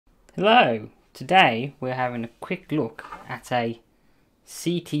Hello! Today we're having a quick look at a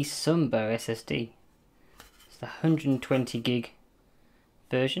CTSunbow SSD. It's the 120 gig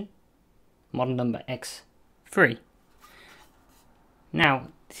version, model number X3. Now,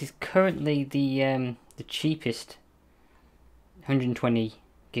 this is currently the cheapest 120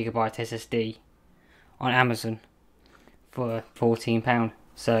 gigabyte SSD on Amazon for £14.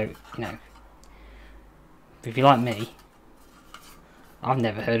 So, you know, if you're like me, I've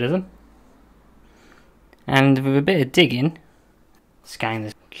never heard of them. And with a bit of digging, scanning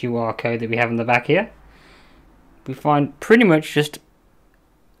the QR code that we have on the back here, we find pretty much just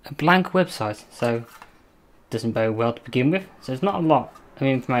a blank website. So it doesn't bode well to begin with. So there's not a lot of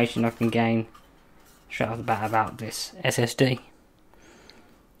information I can gain straight off the bat about this SSD.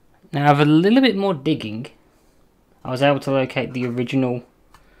 Now, with a little bit more digging, I was able to locate the original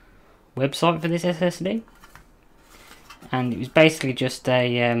website for this SSD. And it was basically just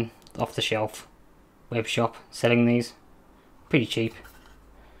a off-the-shelf web shop selling these. Pretty cheap.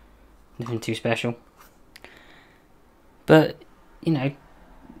 Nothing too special. But, you know,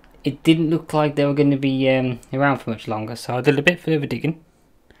 it didn't look like they were going to be around for much longer. So I did a bit further digging.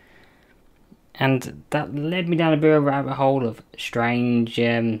 And that led me down a bit of a rabbit hole of strange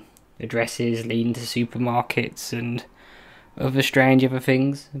addresses leading to supermarkets and other strange other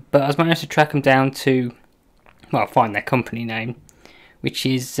things. But I was managed to track them down to, well, find their company name, which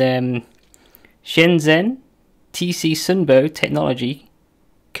is Shenzhen TCSunbow Technology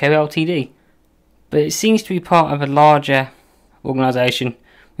Co Ltd. But it seems to be part of a larger organisation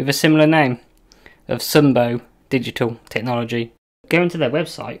with a similar name of Sunbow Digital Technology. Going to their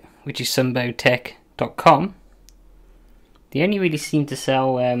website, which is sunbowtech.com, they only really seem to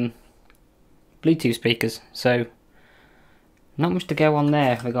sell Bluetooth speakers, so not much to go on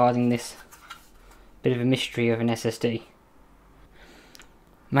there regarding this bit of a mystery of an SSD.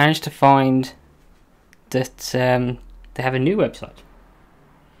 Managed to find that they have a new website,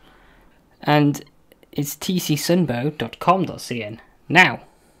 and it's tcsunbow.com.cn. Now,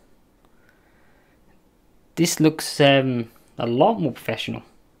 this looks a lot more professional.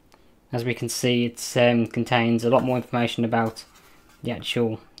 As we can see, it contains a lot more information about the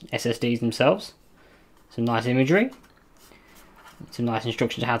actual SSDs themselves. Some nice imagery, some nice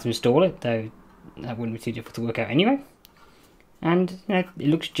instructions on how to install it, though that wouldn't be too difficult to work out anyway. And you know, it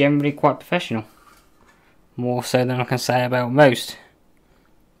looks generally quite professional. More so than I can say about most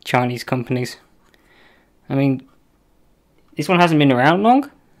Chinese companies. I mean, this one hasn't been around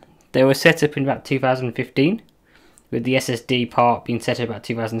long. They were set up in about 2015, with the SSD part being set up about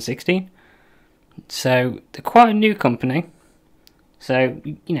 2016. So they're quite a new company. So,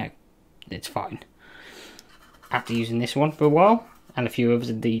 you know, it's fine. After using this one for a while, and a few others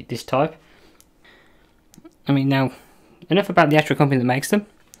of this type. I mean, now, enough about the actual company that makes them.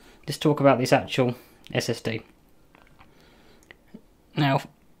 Let's talk about this actual SSD. Now,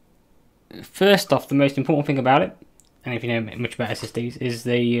 first off, the most important thing about it, and if you know much about SSDs, is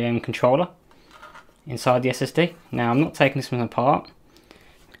the controller inside the SSD. Now, I'm not taking this one apart.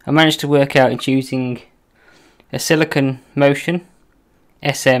 I managed to work out it's using a Silicon Motion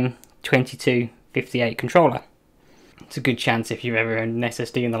SM2258 controller. It's a good chance if you've ever owned an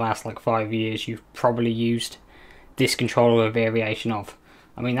SSD in the last like 5 years, you've probably used this controller or a variation of.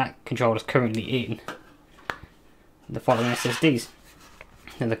 I mean, that controller is currently in the following SSDs.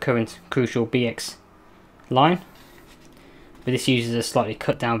 And the current Crucial BX line. But this uses a slightly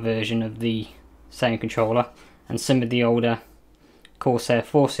cut down version of the same controller and some of the older Corsair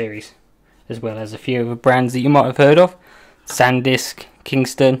 4 series, as well as a few other brands that you might have heard of. SanDisk,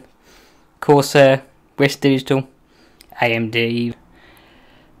 Kingston, Corsair, West Digital, AMD,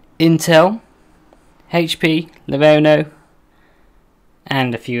 Intel, HP, Lenovo,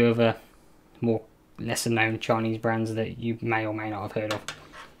 and a few other more lesser known Chinese brands that you may or may not have heard of.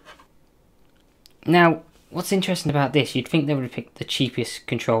 Now, what's interesting about this, you'd think they would have picked the cheapest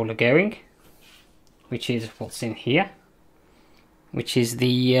controller going, which is what's in here, which is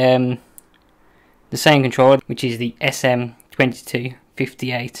the same controller, which is the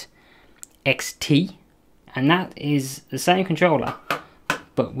SM2258 XT, and that is the same controller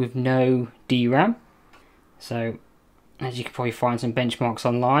but with no DRAM. So as you can probably find some benchmarks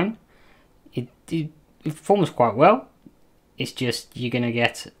online, it performs quite well. It's just you're going to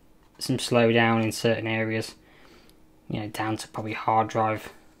get some slowdown in certain areas, you know, down to probably hard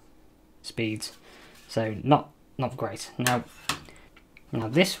drive speeds. So not great. Now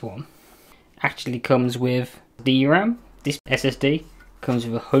this one actually comes with DRAM. This SSD comes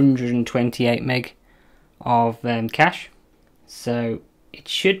with 128 meg of cache, so it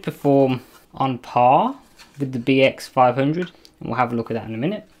should perform on par with the BX500, and we'll have a look at that in a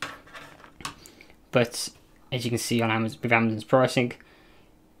minute. but as you can see on Amazon, with Amazon's pricing,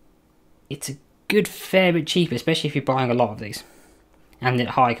 it's a good fair bit cheaper, especially if you're buying a lot of these. And at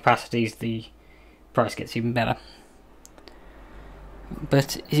high capacities, the price gets even better.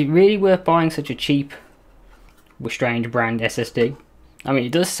 But is it really worth buying such a cheap, strange brand SSD? I mean,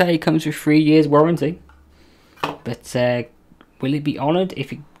 it does say it comes with 3 years warranty, but will it be honoured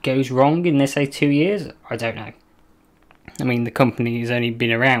if it goes wrong in, let's say, 2 years? I don't know. I mean, the company has only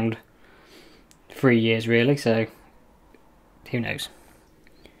been around 3 years, really, so who knows?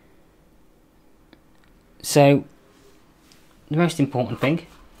 So, the most important thing,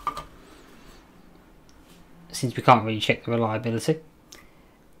 since we can't really check the reliability,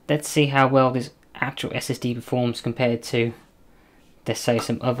 let's see how well this actual SSD performs compared to, let's say,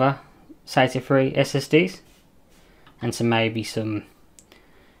 some other SATA 3 SSDs, and maybe some,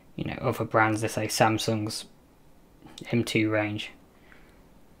 other brands, let's say Samsung's M2 range.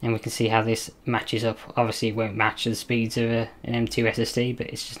 And we can see how this matches up. Obviously it won't match the speeds of an M2 SSD, but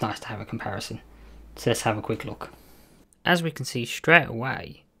it's just nice to have a comparison. So let's have a quick look. As we can see straight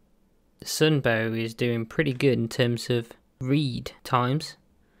away, Sunbow is doing pretty good in terms of read times.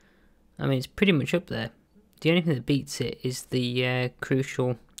 I mean, it's pretty much up there. The only thing that beats it is the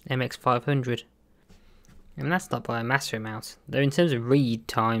Crucial MX500. And that's not by a massive amount. Though in terms of read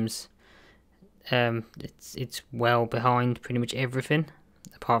times, it's well behind pretty much everything,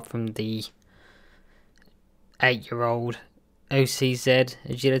 apart from the 8-year-old OCZ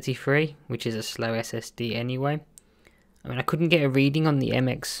Agility 3, which is a slow SSD anyway. I mean, I couldn't get a reading on the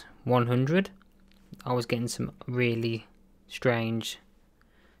MX100. I was getting some really strange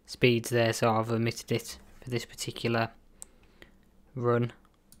speeds there, so I've omitted it for this particular run.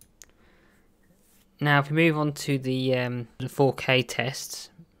 Now, if we move on to the 4K tests,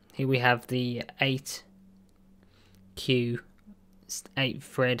 here we have the 8Q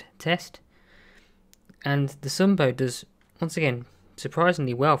 8-thread test, and the Sunbow does, once again,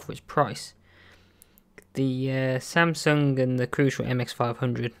 surprisingly well for its price. The Samsung and the Crucial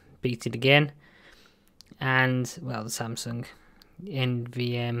MX500 beat it again, and, well, the Samsung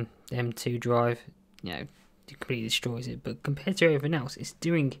NVMe M2 drive, completely destroys it, but compared to everything else, it's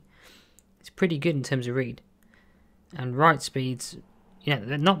pretty good in terms of read. And write speeds,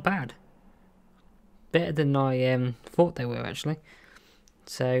 they're not bad. Better than I thought they were, actually.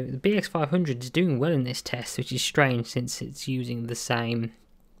 So the BX500 is doing well in this test, which is strange since it's using the same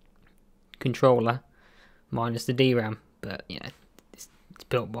controller minus the DRAM. But it's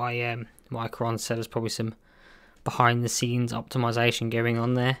built by Micron, so there's probably some behind the scenes optimization going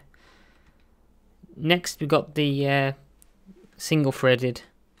on there. Next we've got the single threaded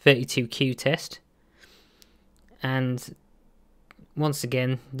 32Q test, and once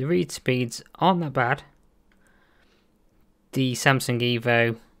again the read speeds aren't that bad. The Samsung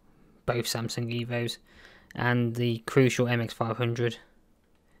Evo, both Samsung Evos, and the Crucial MX500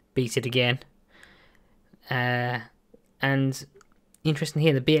 beat it again. And interesting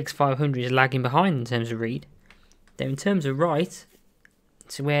here, the BX500 is lagging behind in terms of read. Though in terms of write,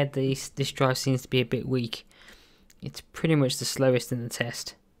 it's where this drive seems to be a bit weak. It's pretty much the slowest in the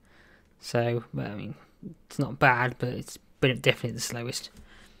test. So, well, I mean, it's not bad, but it's definitely the slowest.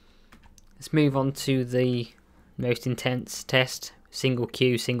 Let's move on to the most intense test, single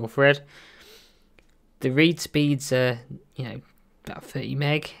queue, single thread. The read speeds are, about 30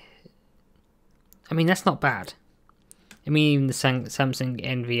 meg. I mean, that's not bad. I mean, even the Samsung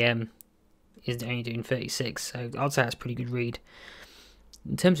NVMe is only doing 36, so I'd say that's pretty good read.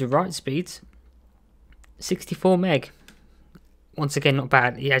 In terms of write speeds, 64 meg. Once again, not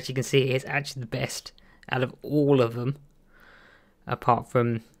bad. As you can see, it's actually the best out of all of them, apart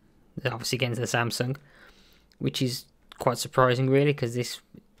from, obviously, against the Samsung, which is quite surprising, really, because this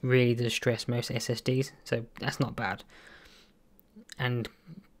really does stress most SSDs, so that's not bad. And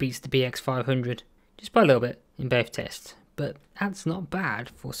beats the BX500 just by a little bit in both tests, but that's not bad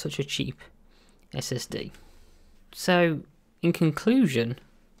for such a cheap SSD. So, in conclusion,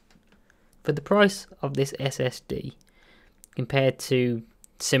 for the price of this SSD, compared to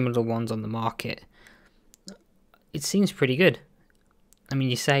similar ones on the market, it seems pretty good. I mean,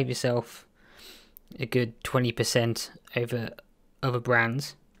 you save yourself a good 20% over other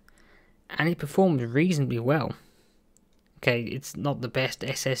brands, and it performs reasonably well. Okay, it's not the best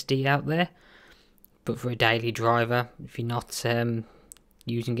SSD out there, but for a daily driver, if you're not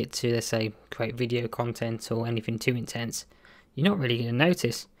using it to, let's say, create video content or anything too intense, you're not really going to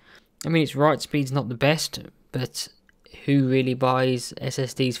notice. I mean, its write speed's not the best, but who really buys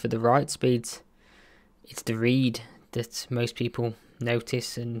SSDs for the write speeds? It's the read that most people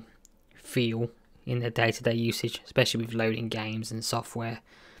notice and feel in their day-to-day usage, especially with loading games and software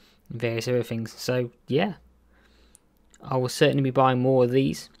various other things. So yeah, I will certainly be buying more of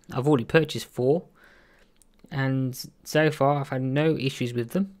these. I've already purchased 4, and so far I've had no issues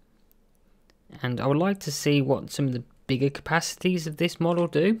with them. And I would like to see what some of the bigger capacities of this model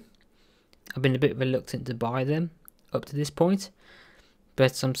do. I've been a bit reluctant to buy them up to this point,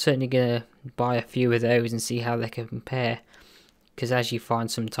 but I'm certainly going to buy a few of those and see how they can compare, because as you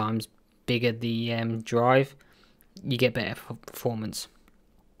find sometimes, bigger the drive, you get better performance.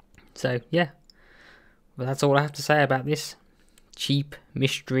 So yeah, well, that's all I have to say about this cheap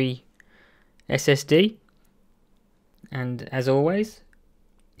mystery SSD. And as always,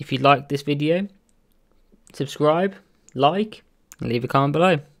 if you like this video, subscribe, like, and leave a comment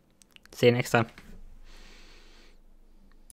below. See you next time.